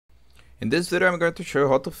In this video I'm going to show you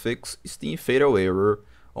how to fix Steam Fatal Error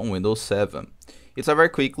on Windows 7. It's a very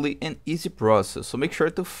quickly and easy process, so make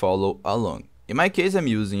sure to follow along. In my case I'm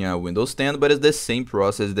using a Windows 10, but it's the same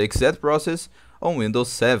process, the exact process on Windows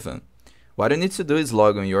 7. What you need to do is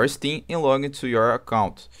log on your Steam and log into your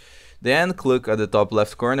account. Then click at the top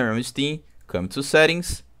left corner on Steam, come to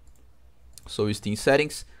settings, so Steam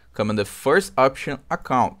settings, come on the first option,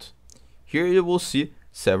 account. Here you will see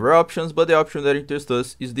several options, but the option that interests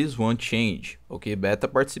us is this one, change. Okay, beta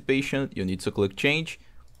participation, you need to click change,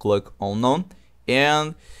 click on none,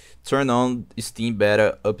 and turn on Steam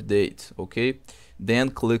beta update. Okay, then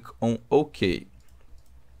click on OK.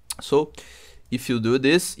 So if you do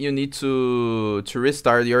this, you need to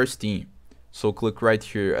restart your Steam. So click right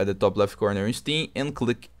here at the top left corner in Steam and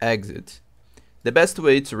click exit. The best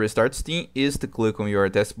way to restart Steam is to click on your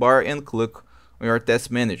taskbar and click on your task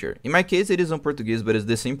manager. In my case it is on Portuguese, but it's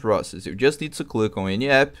the same process. You just need to click on any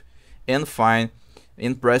app and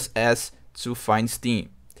press S to find Steam.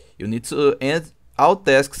 You need to end all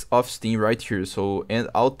tasks of Steam right here. So end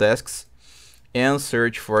all tasks and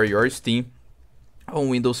search for your Steam on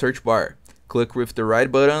Windows search bar. Click with the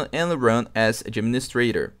right button and run as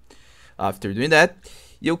administrator. After doing that,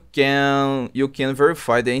 you can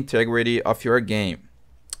verify the integrity of your game.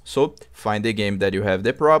 So find the game that you have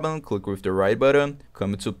the problem, click with the right button,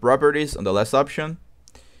 come to properties on the last option.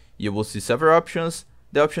 You will see several options.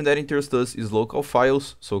 The option that interests us is local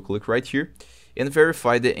files, so click right here and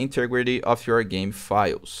verify the integrity of your game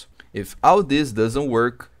files. If all this doesn't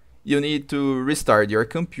work, you need to restart your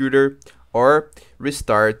computer or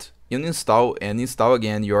restart and install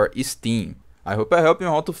again your Steam. I hope I helped you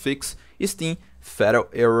how to fix Steam Fatal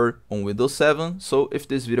Error on Windows 7. So if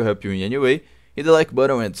this video helped you in any way, hit the like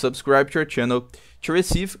button and subscribe to our channel to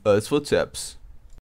receive useful tips.